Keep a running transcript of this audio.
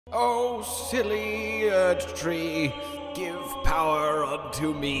Oh, silly Erdtree, give power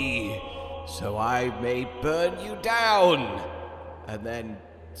unto me, so I may burn you down, and then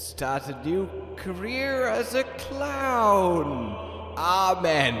start a new career as a clown.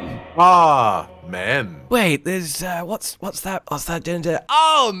 Amen. Amen. Wait, there's what's that doing?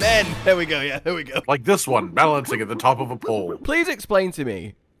 Oh, men. There we go. Yeah, there we go. Like this one, balancing at the top of a pole. Please explain to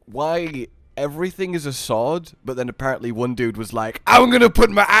me why everything is a sword, but then apparently one dude was like, I'm gonna put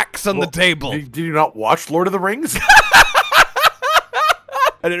my axe on the table. Did you not watch Lord of the Rings?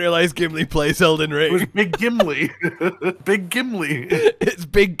 I didn't realize Gimli plays Elden Ring. It was Big Gimli. Big Gimli. It's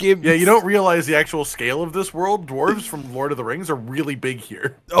Big Gimli. Yeah, you don't realize the actual scale of this world. Dwarves from Lord of the Rings are really big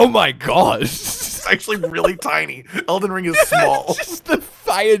here. Oh my god. It's actually really tiny. Elden Ring is small. Just the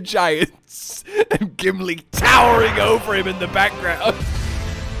fire giants and Gimli towering over him in the background.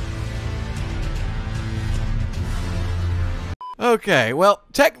 Okay, well,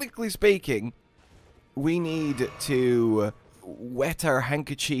 technically speaking, we need to wet our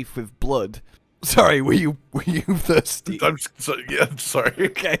handkerchief with blood. Sorry, were you thirsty? I'm sorry.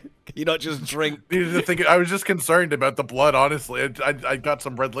 Okay, can you not just drink? I was just concerned about the blood, honestly. I got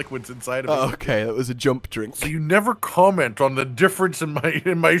some red liquids inside of it. Oh, okay, that was a jump drink. So you never comment on the difference in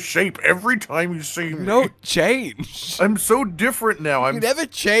my shape every time you see me. You don't change. I'm so different now. You never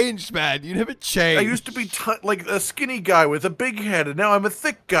changed, man. You never changed. I used to be like a skinny guy with a big head, and now I'm a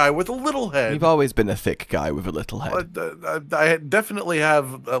thick guy with a little head. You've always been a thick guy with a little head. I definitely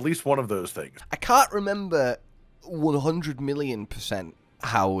have at least one of those things. I can't remember 100,000,000%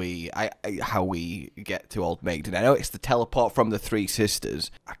 how we get to Old Maiden. I know it's the teleport from the Three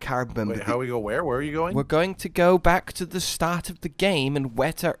Sisters. I can't remember. Wait, how we go where? Where are you going? We're going to go back to the start of the game and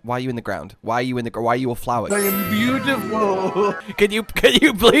wet our... Why are you in the ground? Why are you a flower? I am beautiful. Can you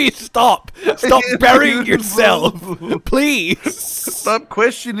please stop? Stop burying yourself. Please. Stop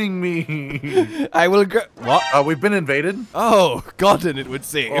questioning me. I will go... What? We've been invaded? Oh, God, and it would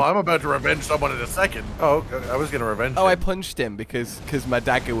seem. Oh, I'm about to revenge someone in a second. Oh, I was going to revenge him. I punched him because my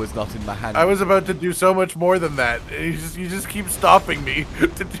dagger was not in my hand. I was about to do so much more than that. You just keep stopping me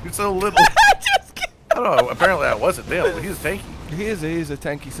to do so little. I don't know. Apparently I wasn't. Damn, he's tanky. He is a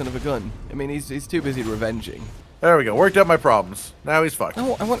tanky son of a gun. I mean, he's too busy revenging. There we go. Worked out my problems. Now he's fucked.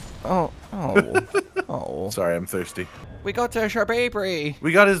 Oh, I want... Oh. Sorry, I'm thirsty. We got to Shabibi.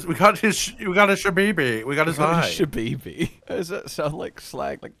 We got his shabibi. We got his eye. Shabibi. Does that sound like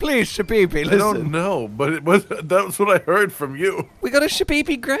slang? Like, please, Shabibi, listen. I don't know, but that's what I heard from you. We got a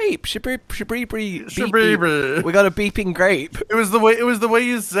Shabibi grape. Shabibi. Shabibi. We got a beeping grape. It was the way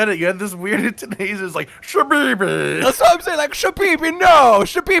you said it. You had this weird intonation. It's like Shabibi. That's what I'm saying. Like Shabibi, no,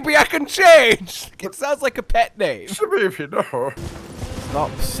 Shabibi, I can change. It sounds like a pet name. Shabibi, no.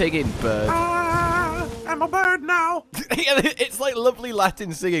 Stop singing, bird. I'm a bird now. It's like lovely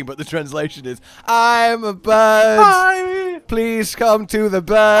Latin singing, but the translation is, I'm a bird. Please come to the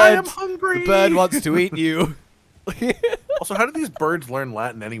bird. I am hungry. The bird wants to eat you. Also, how do these birds learn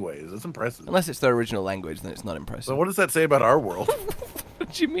Latin anyways? It's impressive. Unless it's their original language, then it's not impressive. So what does that say about our world?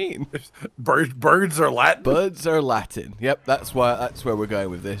 What do you mean? Birds are Latin? Birds are Latin. Yep, that's where we're going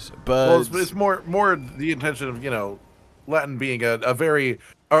with this. Birds. Well, it's more the intention of, Latin being a very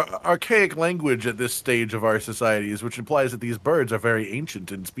archaic language at this stage of our societies, which implies that these birds are very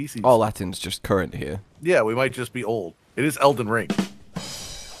ancient in species. All Latin's just current here. Yeah, we might just be old. It is Elden Ring.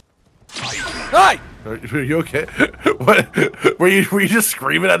 Hey! Are you okay? What? Were you just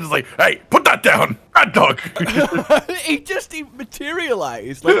screaming at us like, hey, put that down, rat dog? He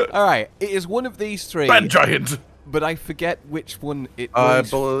materialized. Like, all right, it is one of these three. Bad giant. But I forget which one it I was.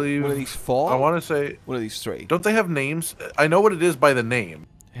 believe one of these four. I want to say one of these three. Don't they have names? I know what it is by the name.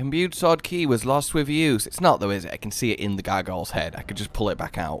 Imbued sword key was lost with use. It's not though, is it? I can see it in the gargoyle's head. I could just pull it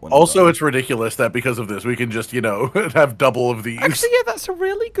back out. Also, it's ridiculous that because of this, we can just, have double of these. Actually, yeah, that's a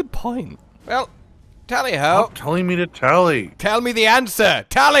really good point. Well, tally ho. Stop telling me to tally. Tell me the answer.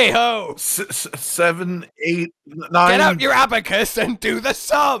 Tally ho. 7, 8, 9. Get out your abacus and do the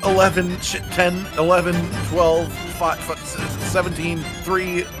sum. 11, 10, 11, 12, 5, 17,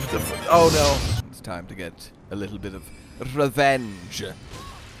 3. Oh no. It's time to get a little bit of revenge.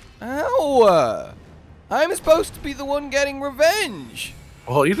 Ow! I'm supposed to be the one getting revenge.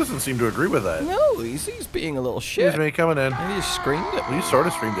 Well, he doesn't seem to agree with that. No, he's being a little shit. Excuse me, coming in. Maybe he screamed at me. Well, you sort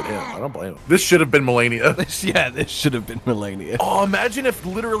of screamed at him. I don't blame him. This should have been Melania. This should have been Melania. Oh, imagine if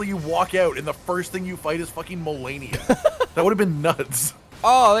literally you walk out and the first thing you fight is fucking Melania. That would have been nuts.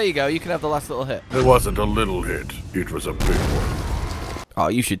 Oh, there you go. You can have the last little hit. It wasn't a little hit. It was a big one. Oh,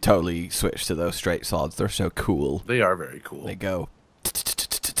 you should totally switch to those straight swords. They're so cool. They are very cool. They go.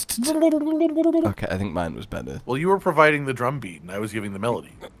 Okay, I think mine was better. Well, you were providing the drum beat, and I was giving the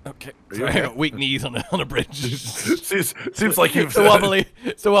melody. Okay. Sorry, I got weak knees on a bridge. seems like you've...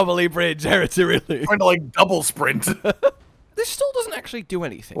 It's a wobbly bridge, Erdtree, really. Trying to, like, double sprint. This still doesn't actually do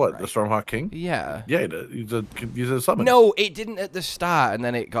anything, What, right? the Stormhawk King? Yeah. Yeah, he's a summon. No, it didn't at the start, and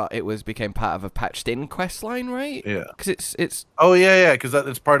then became part of a patched-in quest line, right? Yeah. Because it's... Oh, yeah, because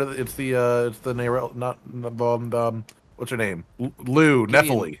it's part of... It's the what's her name?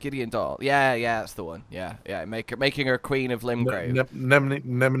 Nephili. Gideon Doll. Yeah, that's the one. Yeah. Making her queen of Limgrave. Nemini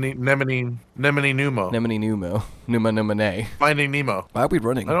Numo. Nemini Numo. Numa. Finding Nemo. Why are we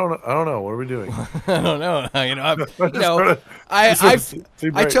running? I don't know. What are we doing? I don't know.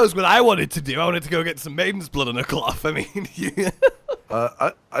 I chose what I wanted to do. I wanted to go get some maiden's blood on a cloth. I mean,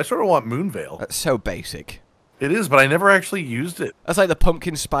 I sort of want Moonveil. That's so basic. It is, but I never actually used it. That's like the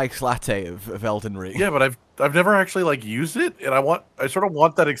pumpkin spice latte of Elden Ring. Yeah, but I've never actually like used it, and I sort of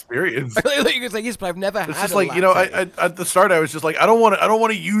want that experience. I thought you could say yes, but I've never had. It's just like, you know, I at the start I was just like, I don't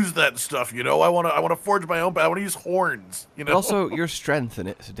want to use that stuff, you know. I want to forge my own, but I want to use horns, you know. But also, your strength and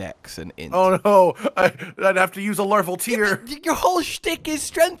its dex and int. Oh no, I'd have to use a larval tier. Yeah, your whole shtick is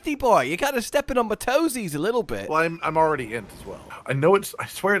strengthy, boy. You kind of stepping on my toesies a little bit. Well, I'm already int as well. I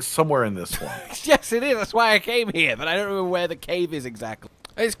swear it's somewhere in this one. Yes, it is. That's why I came here, but I don't know where the cave is exactly.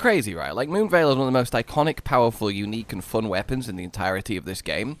 It's crazy, right? Like, Moonveil is one of the most iconic, powerful, unique, and fun weapons in the entirety of this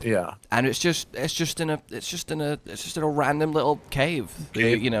game. Yeah. And it's just in a random little cave.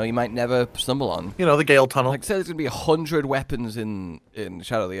 You know, you might never stumble on. You know, the Gale Tunnel. Like, say there's gonna be 100 weapons in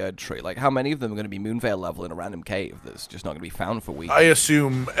Shadow of the Erdtree. Like, how many of them are gonna be Moonveil level in a random cave that's just not gonna be found for weeks? I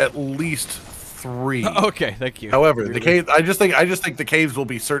assume at least 3. Okay, thank you. However, the cave. I just think the caves will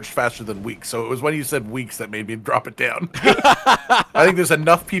be searched faster than weeks. So it was when you said weeks that made me drop it down. I think there's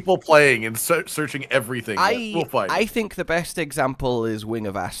enough people playing and searching everything. We'll find. I think the best example is Wing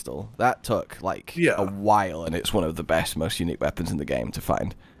of Astal. That took like a while, and it's one of the best, most unique weapons in the game to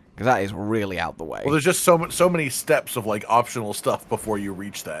find. Because that is really out the way. Well, there's just so many steps of like optional stuff before you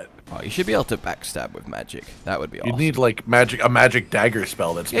reach that. Oh, you should be able to backstab with magic. That would be awesome. You'd need like a magic dagger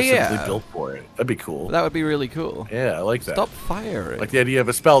spell that's specifically built for it. That'd be cool. That would be really cool. Yeah, I like that. Stop firing. Like the idea of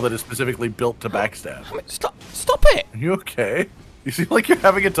a spell that is specifically built to backstab. I mean, stop it! Are you okay? You seem like you're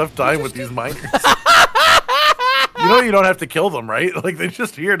having a tough time with these miners. You know you don't have to kill them, right? Like, they're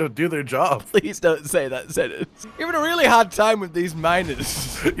just here to do their job. Please don't say that sentence. You're having a really hard time with these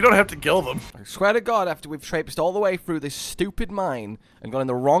miners. You don't have to kill them. I swear to God, after we've traipsed all the way through this stupid mine and gone in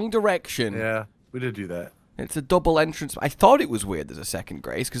the wrong direction. Yeah, we did do that. It's a double entrance. I thought it was weird there's a second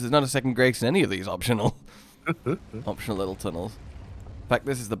grace, because there's not a second grace in any of these optional little tunnels. In fact,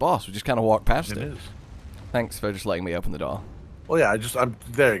 this is the boss. We just kind of walked past it. It is. Thanks for just letting me open the door. Well, yeah,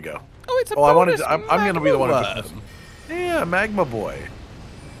 there you go. Oh, it's a bonus I'm going to be the one worm. Yeah, Magma Boy.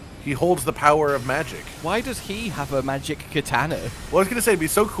 He holds the power of magic. Why does he have a magic katana? Well, I was going to say, it'd be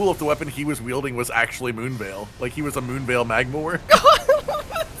so cool if the weapon he was wielding was actually Moonveil. Like, he was a Moonveil Magma worm.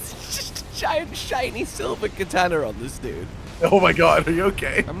 It's just a giant, shiny silver katana on this dude. Oh my God, are you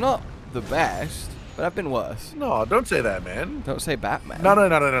okay? I'm not the best, but I've been worse. No, don't say that, man. Don't say Batman.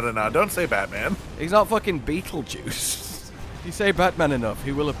 No, don't say Batman. He's not fucking Beetlejuice. If you say Batman enough,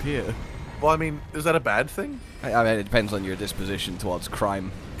 he will appear. Well, I mean, is that a bad thing? I mean, it depends on your disposition towards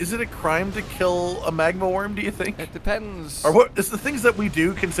crime. Is it a crime to kill a magma worm, do you think? It depends. Or what is the things that we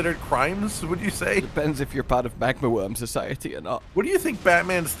do considered crimes, would you say? Depends if you're part of magma worm society or not. What do you think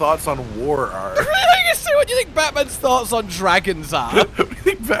Batman's thoughts on war are? What do you think Batman's thoughts on dragons are? What do you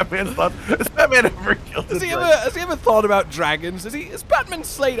think Batman's thoughts? Has Batman ever killed a dragon? Has he ever thought about dragons? Has Batman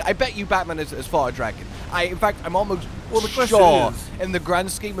slayed? I bet you Batman has fought a dragon. In fact, I'm almost sure in the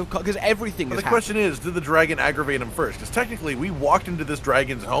grand scheme of because everything is. The question is, did the dragon aggravate him first? Because technically, we walked into this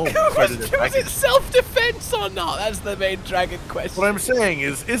dragon's home. Was it self-defense or not? That's the main dragon question. What I'm saying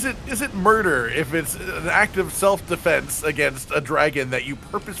is it murder if it's an act of self-defense against a dragon that you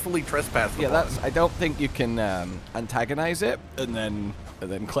purposefully trespass upon? Yeah, I don't think you can antagonize it and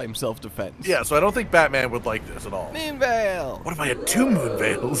then claim self-defense. Yeah, so I don't think Batman would like this at all. Moonveil. What if I had 2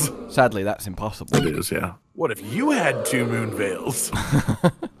 Moonveils? Sadly, that's impossible. It is, yeah. What if you had 2 Moonveils?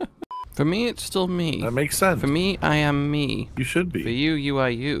 For me, it's still me. That makes sense. For me, I am me. You should be. For you, you are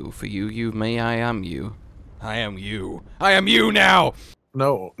you. For you, you may, I am you. I am you. I am you now.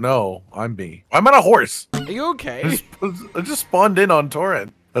 No, I'm me. I'm on a horse. Are you okay? I just spawned in on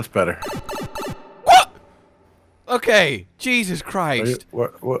Torrent. That's better. What? Okay. Jesus Christ.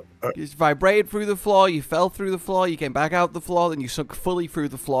 What? You just vibrated through the floor, you fell through the floor, you came back out the floor, then you sunk fully through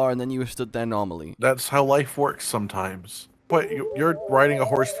the floor, and then you were stood there normally. That's how life works sometimes. What? You're riding a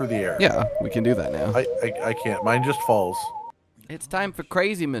horse through the air? Yeah, we can do that now. I can't. Mine just falls. It's time for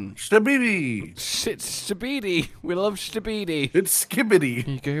Crazy Man. Stabidi. It's Stabidi. We love Stabidi. It's Skibbity.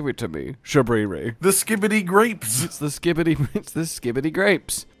 He gave it to me. Shabriri. The Skibbity grapes. It's the Skibbity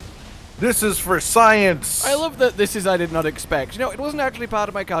grapes. This is for science. I love that this is I did not expect. You know, it wasn't actually part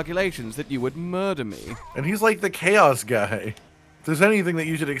of my calculations that you would murder me. And he's like the chaos guy. If there's anything that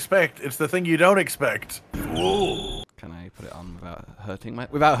you should expect, it's the thing you don't expect. Whoa. Can I put it on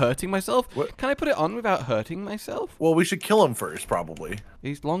without hurting myself? What? Can I put it on without hurting myself? Well, we should kill him first, probably.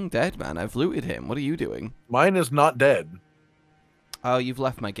 He's long dead, man. I've looted him. What are you doing? Mine is not dead. Oh, you've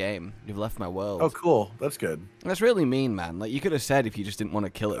left my game. You've left my world. Oh, cool. That's good. That's really mean, man. Like, you could have said if you just didn't want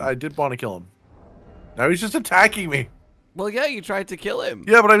to kill him. I did want to kill him. Now he's just attacking me. Well, yeah, you tried to kill him.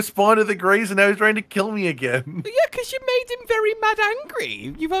 Yeah, but I've spawned at the graze and now he's trying to kill me again. Yeah, because you made him very mad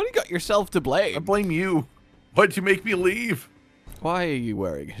angry. You've only got yourself to blame. I blame you. Why'd you make me leave? Why are you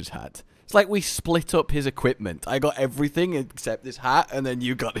wearing his hat? It's like we split up his equipment. I got everything except his hat, and then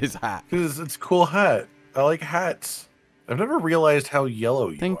you got his hat. Because it's a cool hat. I like hats. I've never realized how yellow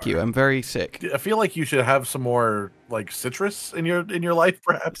you are. Thank you. I'm very sick. I feel like you should have some more, like, citrus in your life,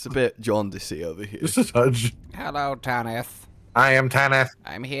 perhaps. It's a bit jaundicey over here. Just a touch. Hello, Tanith. I am Tanith.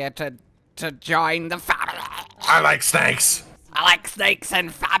 I'm here to join the family. I like snakes. I like snakes and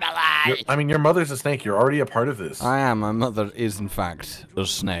family. I mean, your mother's a snake. You're already a part of this. I am. My mother is, in fact, a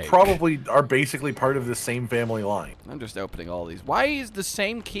snake. Probably are basically part of the same family line. I'm just opening all these. Why is the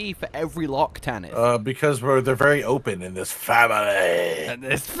same key for every lock, Tanith? Because they're very open in this family.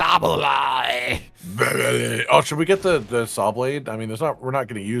 This family. Oh, should we get the saw blade? I mean, we're not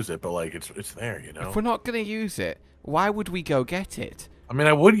going to use it, but like it's there, you know. If we're not going to use it, why would we go get it? I mean,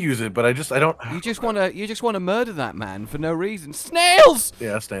 I would use it, but I don't. You just wanna murder that man for no reason. Snails!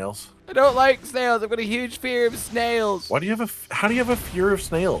 Yeah, snails. I don't like snails. I've got a huge fear of snails. Why do you have how do you have a fear of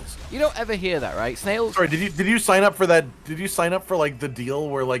snails? You don't ever hear that, right? Snails. Sorry, did you sign up for that? Did you sign up for like the deal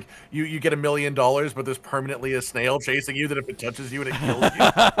where like you get $1 million, but there's permanently a snail chasing you that if it touches you and it kills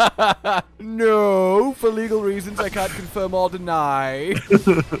you? No, for legal reasons I can't confirm or deny.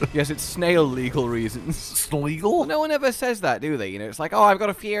 Yes, it's snail legal reasons. Sneagle? Well, no one ever says that, do they? You know, it's like, oh, I've got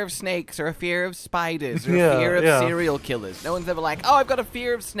a fear of snakes or a fear of spiders or a fear of serial killers. No one's ever like, oh, I've got a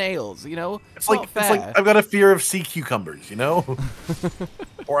fear of snails. You know, it's like I've got a fear of sea cucumbers. You know,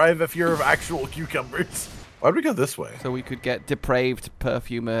 or I have a fear of actual cucumbers. Why'd we go this way? So we could get depraved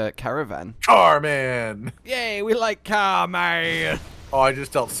perfumer caravan. Carman! Yay, we like Carman! Oh, I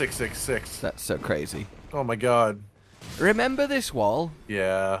just dealt 666. That's so crazy. Oh my god. Remember this wall?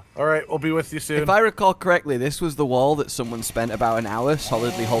 Yeah. Alright, we'll be with you soon. If I recall correctly, this was the wall that someone spent about an hour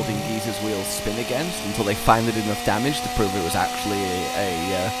solidly holding Giza's wheels spin against until they finally did enough damage to prove it was actually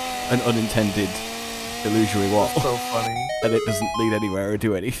an unintended illusory wall. That's so funny. And it doesn't lead anywhere or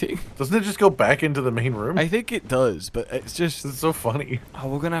do anything. Doesn't it just go back into the main room? I think it does, but it's just... It's so funny. Oh,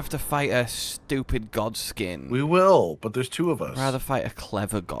 we're gonna have to fight a stupid godskin. We will, but there's two of us. I'd rather fight a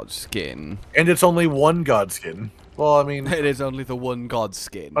clever godskin. And it's only one godskin. Well, I mean... It is only the one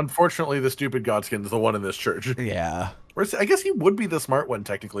godskin. Unfortunately, the stupid godskin is the one in this church. Yeah. I guess he would be the smart one,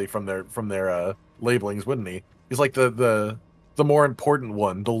 technically, from their labelings, wouldn't he? He's like the more important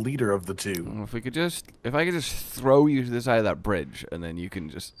one, the leader of the two. Well, if I could just throw you to the side of that bridge, and then you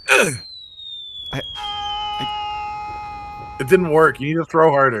can just... It didn't work. You need to throw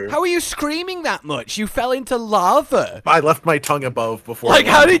harder. How are you screaming that much? You fell into lava. I left my tongue above before. Like,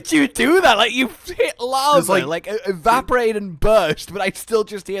 how did you do that? Like, you hit lava, like evaporate and burst, but I still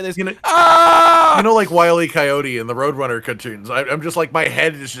just hear this, you know, ah! You know, like Wile E. Coyote in the Roadrunner cartoons. I'm just like, my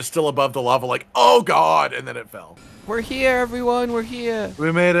head is just still above the lava, like, oh god, and then it fell. We're here, everyone, we're here.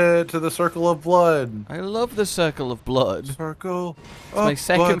 We made it to the Circle of Blood. I love the Circle of Blood. Circle It's my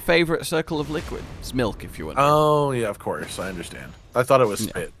second favorite circle of liquid. It's milk, if you want. Oh, yeah, of course, I understand. I thought it was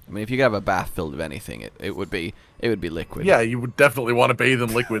spit. I mean, if you could have a bath filled with anything, it would be liquid. Yeah, you would definitely want to bathe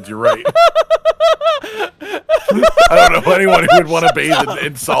in liquids, you're right. I don't know anyone who would want to bathe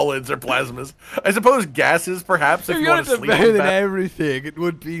in solids or plasmas. I suppose gases, perhaps, if you want to sleep bathe in everything, it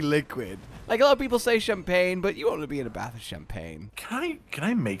would be liquid. Like, a lot of people say champagne, but you want to be in a bath of champagne. Can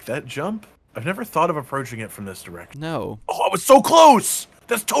I make that jump? I've never thought of approaching it from this direction. No. Oh, I was so close!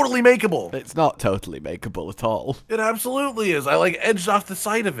 That's totally makeable. It's not totally makeable at all. It absolutely is. I, like, edged off the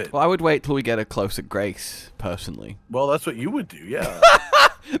side of it. Well, I would wait till we get a closer grace, personally. Well, that's what you would do, yeah.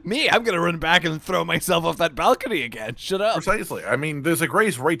 Me? I'm gonna run back and throw myself off that balcony again. Shut up. Precisely. I mean, there's a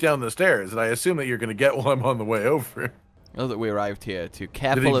grace right down the stairs, and I assume that you're gonna get while I'm on the way over. Know that we arrived here too.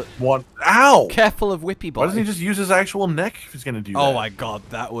 Ow! Careful of Whippy Boy. Why doesn't he just use his actual neck if he's gonna do that? Oh my god,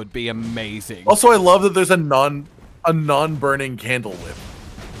 that would be amazing. Also, I love that there's a non-burning candle whip.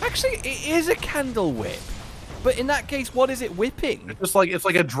 Actually, it is a candle whip. But in that case, what is it whipping? It's just like it's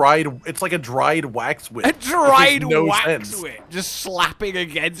like a dried wax whip. A dried no wax sense. whip just slapping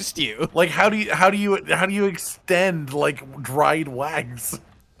against you. Like how do you extend like dried wax?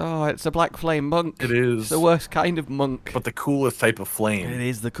 Oh, it's a black flame monk. It is. It's the worst kind of monk. But the coolest type of flame. It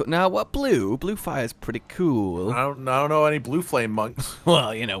is the now what blue? Blue fire's pretty cool. I don't know any blue flame monks.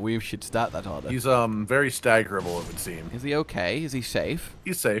 Well, you know, we should start that order. He's very staggerable, it would seem. Is he okay? Is he safe?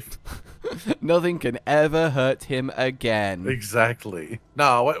 He's safe. Nothing can ever hurt him again. Exactly.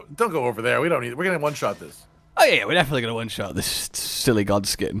 No, don't go over there. We don't need. We're gonna one-shot this. Oh yeah, we're definitely gonna one-shot this silly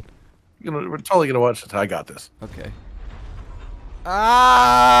godskin. We're totally gonna watch this. I got this. Okay.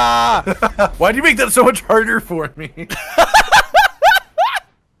 Ah! Why'd you make that so much harder for me?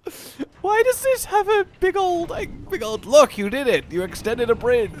 Why does this have a big old look? You did it. You extended a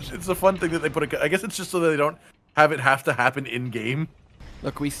bridge. It's a fun thing that they put. I guess it's just so that they don't have to happen in game.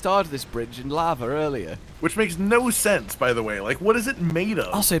 Look, we started this bridge in lava earlier. Which makes no sense, by the way. Like, what is it made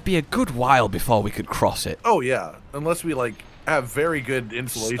of? Also, it'd be a good while before we could cross it. Oh yeah, unless we like have very good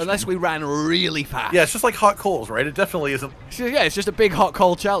insulation. Unless we ran really fast. Yeah, it's just like hot coals, right? It definitely isn't. So, yeah, it's just a big hot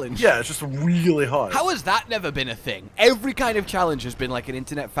coal challenge. Yeah, it's just really hot. How has that never been a thing? Every kind of challenge has been like an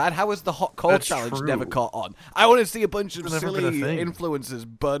internet fad. How has the hot coal That's challenge true. never caught on? I want to see a bunch of It's never been a silly thing. influencers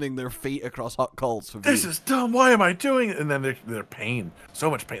burning their feet across hot coals for This views. is dumb. Why am I doing it? And then they're pain.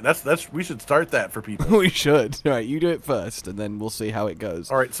 So much pain. That's we should start that for people. We should. All right, you do it first, and then we'll see how it goes.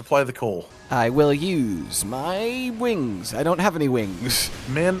 All right, supply the coal. I will use my wings. I don't have any wings.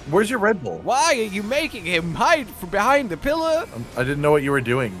 Man, where's your Red Bull? Why are you making him hide from behind the pillar? I didn't know what you were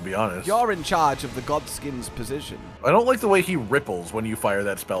doing, to be honest. You're in charge of the Godskin's position. I don't like the way he ripples when you fire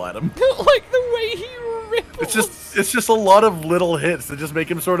that spell at him. I don't like the way he ripples. It's just a lot of little hits that just make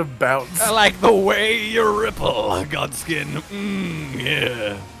him sort of bounce. I like the way you ripple, Godskin.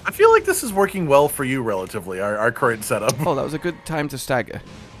 Yeah. I feel like this is working well for you relatively, our current setup. Oh, that was a good time to stagger.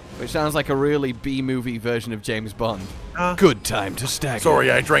 Which sounds like a really B-movie version of James Bond. Good time to stagger. Sorry,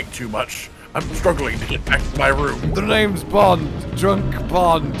 I drank too much. I'm struggling to get back to my room. The name's Bond. Drunk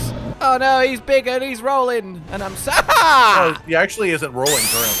Bond. Oh no, he's big and he's rolling. And I'm sad. Oh, he actually isn't rolling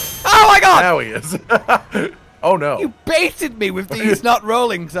currently. Oh my god! Now he is. Oh no. You baited me with these not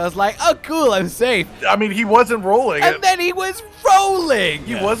rolling, so I was like, oh cool, I'm safe. I mean, he wasn't rolling. And then he was rolling!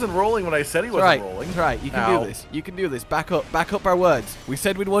 He wasn't rolling when I said he wasn't rolling. That's right, you can Ow. do this. You can do this. Back up our words. We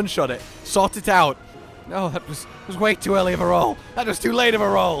said we'd one-shot it. Sort it out. No, that was way too early of a roll. That was too late of a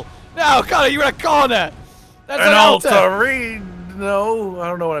roll. No, Connor, you're in a corner! That's an altar! Altarine. No, I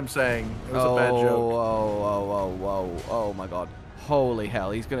don't know what I'm saying. It was a bad joke. Oh my god. Holy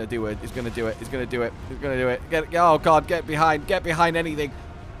hell, he's gonna do it. He's gonna do it. He's gonna do it. He's gonna do it. Oh god, get behind anything.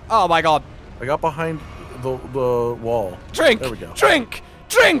 Oh my god. I got behind the wall. Drink! There we go. Drink!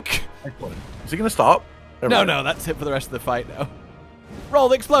 Drink! Excellent. Is he gonna stop? Never No, mind. no, that's it for the rest of the fight now. Roll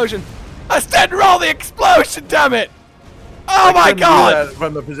the explosion! I said roll the explosion, damn it! Oh my Couldn't do god! that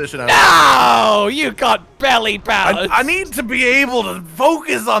from the position I was No! You got belly balance! I need to be able to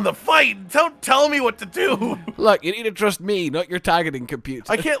focus on the fight. Don't tell me what to do. Look, you need to trust me, not your targeting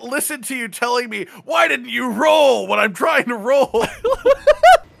computer. I can't listen to you telling me, why didn't you roll when I'm trying to roll?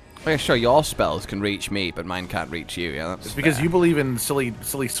 Okay, sure, your spells can reach me, but mine can't reach you. Yeah, that's It's because fair. you believe in silly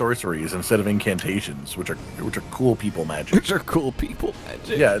sorceries instead of incantations, which are cool people magic. Which are cool people.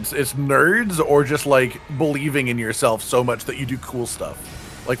 Magic. Yeah, it's nerds or just like believing in yourself so much that you do cool stuff.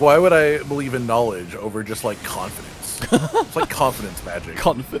 Like, why would I believe in knowledge over just like confidence? It's like confidence magic.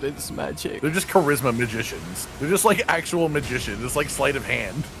 Confidence magic. They're just charisma magicians. They're just like actual magicians. It's like sleight of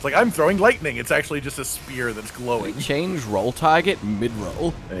hand. It's like, I'm throwing lightning. It's actually just a spear that's glowing. Change roll target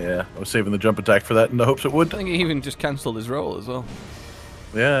mid-roll. Yeah, I was saving the jump attack for that in the hopes it would. I think he even just cancelled his roll as well.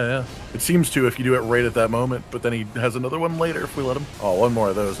 Yeah. It seems to if you do it right at that moment, but then he has another one later if we let him. Oh, one more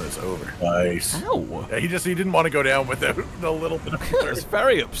of those and it's over. Nice. Ow. Yeah, he didn't want to go down without a little bit of That's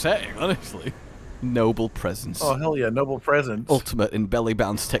very upsetting, honestly. Noble presence. Oh, hell yeah, noble presence. Ultimate in belly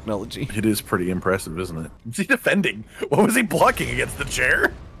bounce technology. It is pretty impressive, isn't it? What's he defending? What was he blocking against the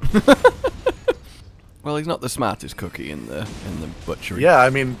chair? Well, he's not the smartest cookie in the butchery. Yeah, I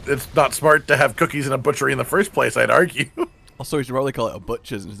mean, it's not smart to have cookies in a butchery in the first place, I'd argue. Also, we should probably call it a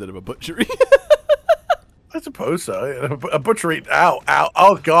butcher's instead of a butchery. I suppose so. A butchery. Ow,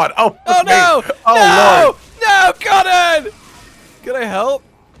 oh god. Oh, Oh no! Oh no! lord. No, Conan! Can I help?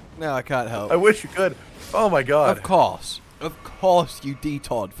 No, I can't help. I wish you could. Oh my god. Of course you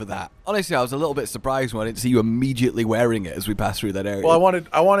detoured for that. Honestly, I was a little bit surprised when I didn't see you immediately wearing it as we passed through that area. Well,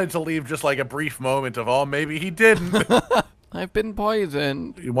 I wanted to leave just like a brief moment of, oh, maybe he didn't. I've been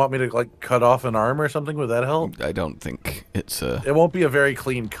poisoned. You want me to like cut off an arm or something? Would that help? I don't think it's a... It won't be a very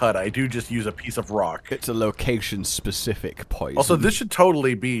clean cut. I do just use a piece of rock. It's a location-specific poison. Also, this should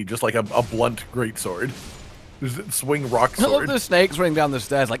totally be just like a blunt greatsword. Swing rock I love sword. the snakes running down the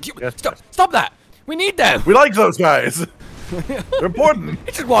stairs like, stop that! We need them! We like those guys. They're important.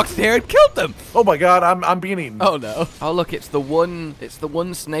 He just walked in here and killed them! Oh my god, I'm being eaten. Oh no. Oh look, it's the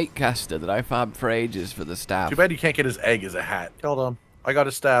one snake caster that I farmed for ages for the staff. Too bad you can't get his egg as a hat. Hold on. I got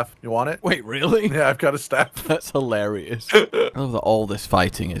a staff. You want it? Wait, really? Yeah, I've got a staff. That's hilarious. I love that all this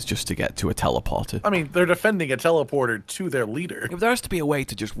fighting is just to get to a teleporter. I mean, they're defending a teleporter to their leader. If there has to be a way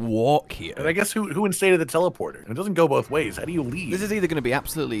to just walk here. And I guess who instated the teleporter? It doesn't go both ways. How do you leave? This is either going to be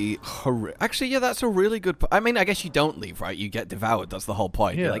absolutely horrific. Actually, yeah, that's a really good I mean, I guess you don't leave, right? You get devoured. That's the whole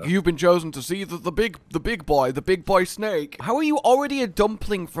point. Yeah. Like, you've been chosen to see the big boy snake. How are you already a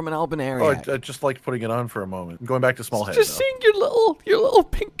dumpling from an Albinariac? Oh, I just liked putting it on for a moment. I'm going back to small head. Just seeing your little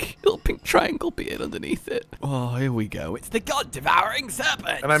pink triangle being underneath it. Oh, here we go. It's the god-devouring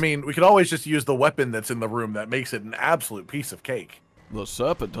serpent. And I mean, we could always just use the weapon that's in the room that makes it an absolute piece of cake. The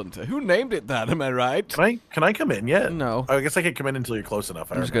serpent hunter. Who named it that? Am I right? Can I come in yet? No. I guess I can't come in until you're close enough.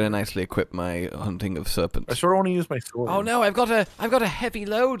 I'm just going to nicely equip my hunting of serpents. I sort of want to use my sword. Oh no, I've got a heavy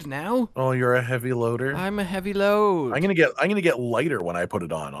load now. Oh, you're a heavy loader. I'm a heavy load. I'm gonna get lighter when I put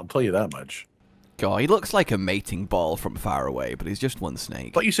it on. I'll tell you that much. God, he looks like a mating ball from far away, but he's just one snake. I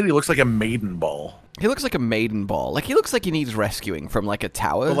thought you said he looks like a maiden ball. He looks like a maiden ball. Like, he looks like he needs rescuing from, like, a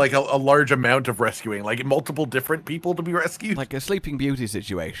tower. But like a large amount of rescuing, like multiple different people to be rescued. Like a Sleeping Beauty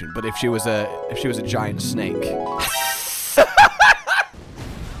situation, but if she was a giant snake.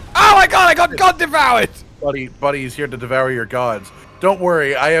 Oh my god, I got god devoured! Buddy, he's here to devour your gods. Don't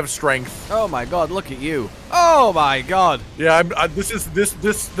worry, I have strength. Oh my god, look at you. Oh my god. Yeah,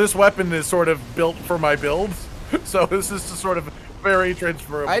 this weapon is sort of built for my build, so this is sort of very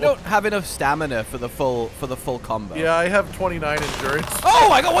transferable. I don't have enough stamina for the full combo. Yeah, I have 29 endurance. Oh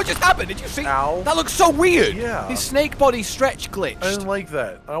my god, what just happened? Did you see? Ow. That looks so weird. Yeah. His snake body stretch glitched. I didn't like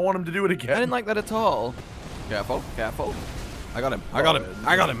that. I don't want him to do it again. I didn't like that at all. Careful, careful. I got him.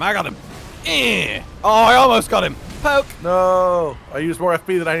 Eh. Oh, I almost got him. Poke. No, I used more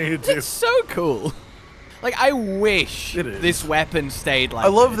FP than I needed to. It's so cool. Like, I wish this weapon stayed like I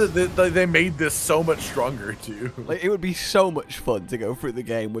love this. that they made this so much stronger, too. Like, it would be so much fun to go through the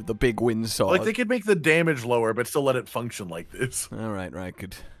game with the big wind sword. Like, they could make the damage lower, but still let it function like this. All right,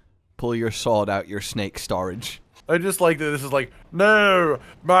 Rykard. Pull your sword out your snake storage. I just like that this is like, no,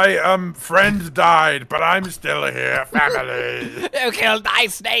 my, friend died, but I'm still here, family. Who killed my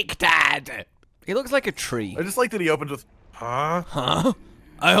snake, Dad? He looks like a tree. I just like that he opens with, huh? Huh?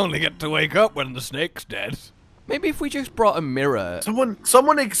 I only get to wake up when the snake's dead. Maybe if we just brought a mirror.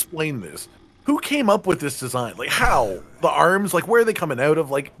 Someone explain this. Who came up with this design? Like, how? The arms, like, where are they coming out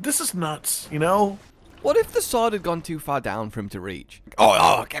of? Like, this is nuts, you know? What if the sword had gone too far down for him to reach?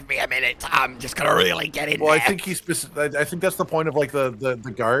 Oh, give me a minute. I'm just gonna really get in Well, there. I think I think that's the point of, like,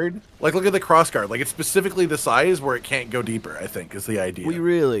 the guard. Like, look at the cross guard. Like, it's specifically the size where it can't go deeper, I think, is the idea. We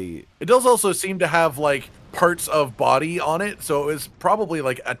really... It does also seem to have, like, parts of body on it, so it was probably,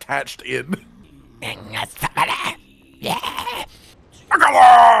 like, attached in. Yeah.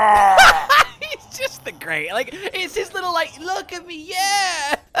 He's just the great. Like, it's his little, like, look at me,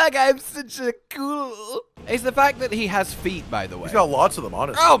 yeah! Like, I'm such a cool... It's the fact that he has feet, by the way. He's got lots of them,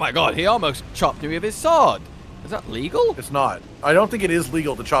 honestly. Oh my god, he almost chopped me with his sword. Is that legal? It's not. I don't think it is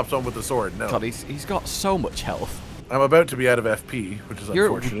legal to chop someone with a sword, no. God, he's got so much health. I'm about to be out of FP, which is You're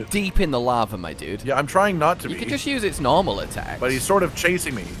unfortunate. deep in the lava, my dude. Yeah, I'm trying not to You be. could just use its normal attacks. But he's sort of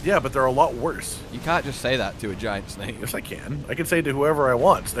chasing me. Yeah, but they're a lot worse. You can't just say that to a giant snake. Yes, I can. I can say to whoever I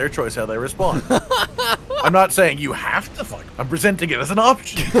want. It's their choice how they respond. I'm not saying you have to fuck. I'm presenting it as an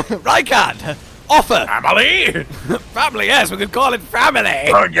option. Rykard! Offer! Family! Family, yes, we could call it family!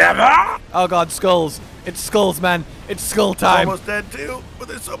 Together! Oh god, skulls. It's skulls, man. It's skull time. Almost dead too, but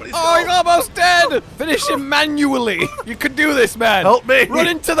there's so many Oh, he's skulls. almost dead! Finish him manually. You can do this, man. Help me. Run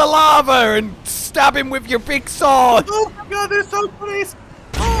into the lava and stab him with your big sword. Oh my god, there's so many.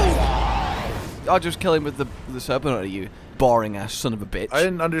 I'll just kill him with the serpent on you, boring ass son of a bitch. I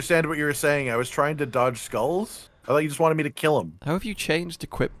didn't understand what you were saying. I was trying to dodge skulls. I thought you just wanted me to kill him. How have you changed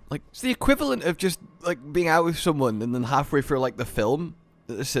equip? Like, it's the equivalent of just, like, being out with someone and then halfway through, like, the film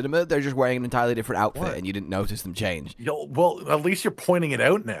at the cinema, they're just wearing an entirely different outfit and you didn't notice them change. Yo, well, at least you're pointing it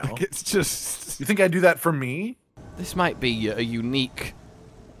out now. It's just... You think I'd do that for me? This might be a unique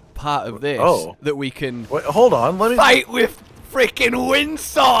part of this Oh. that we can Wait, hold on, let me... fight with freaking wind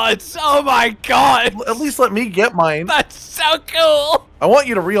swords! Oh my god! At least let me get mine. That's so cool! I want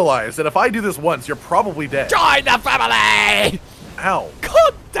you to realize that if I do this once, you're probably dead. Join the family! Ow.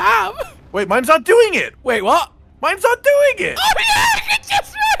 God damn! Wait, mine's not doing it! Wait, what? Mine's not doing it! Oh yeah! It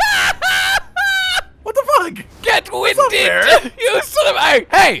just... What the fuck? Get winded! not fair. You son of a...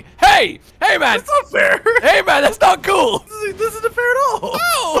 Hey! Hey! Hey, man! That's not fair! Hey, man, that's not cool! This isn't fair at all!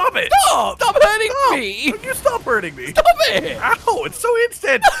 No! Stop it! Stop! Stop hurting me! You stop hurting me! Stop it! Ow, it's so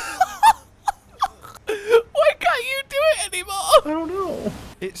instant! Why can't you do it anymore? I don't know.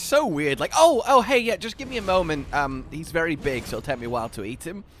 It's so weird. Like, oh, hey, yeah, just give me a moment. He's very big, so it'll take me a while to eat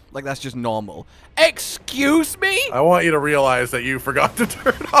him. Like, that's just normal. Excuse me? I want you to realize that you forgot to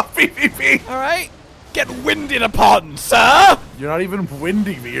turn off PvP. All right. Get winded upon, sir! You're not even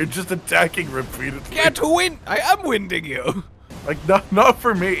winding me. You're just attacking repeatedly. Get wind... I am winding you. Like, not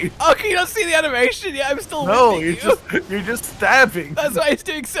for me. Oh, can you not see the animation? Yeah, I'm still No, winding you're just stabbing. That's why it's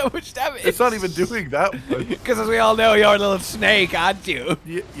doing so much damage. It's not even doing that much. Because as we all know, you're a little snake, aren't you?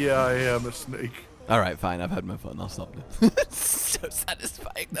 Yeah, I am a snake. All right, fine. I've had my fun. I'll stop this. So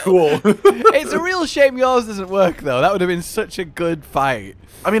satisfying, though. Cool. It's a real shame yours doesn't work, though. That would have been such a good fight.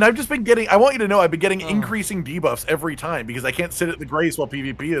 I mean, I've just been getting... I want you to know I've been getting increasing debuffs every time because I can't sit at the grace while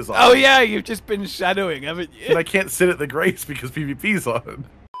PvP is on. Oh, yeah, you've just been shadowing, haven't you? And I can't sit at the grace because PvP is on.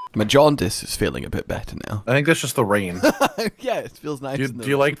 My jaundice is feeling a bit better now. I think that's just the rain. Yeah, it feels nice. Do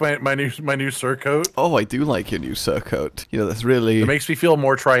you like my new surcoat? Oh, I do like your new surcoat. You know, that's really... It makes me feel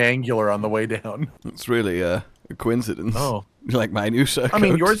more triangular on the way down. It's really a coincidence. Oh. You like my new surcoat? I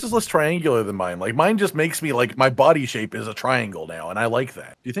mean, yours is less triangular than mine. Like, mine just makes me, like, my body shape is a triangle now, and I like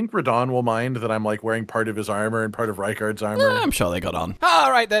that. Do you think Radon will mind that I'm, like, wearing part of his armor and part of Rykard's armor? I'm sure they got on.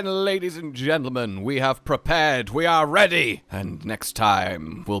 All right, then, ladies and gentlemen, we have prepared. We are ready. And next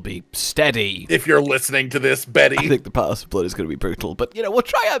time, we'll be steady. If you're listening to this, Betty. I think the pass of blood is going to be brutal, but, you know, we'll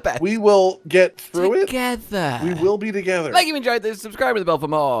try our best. We will get through Together. it. We will be together. Like you enjoyed this, subscribe to the bell for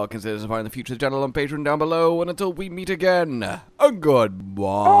more. Consider supporting the future of the channel on Patreon down below. And until we meet again,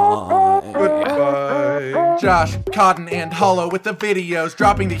 goodbye. Goodbye. Josh, Cotton, and Hollow with the videos,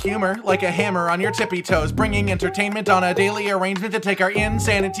 dropping the humor like a hammer on your tippy toes, bringing entertainment on a daily arrangement to take our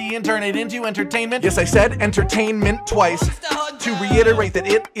insanity and turn it into entertainment. Yes, I said entertainment twice, to reiterate that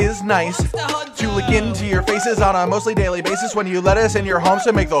it is nice to look into your faces on a mostly daily basis when you let us in your homes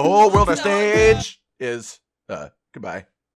to make the whole world a stage. Goodbye.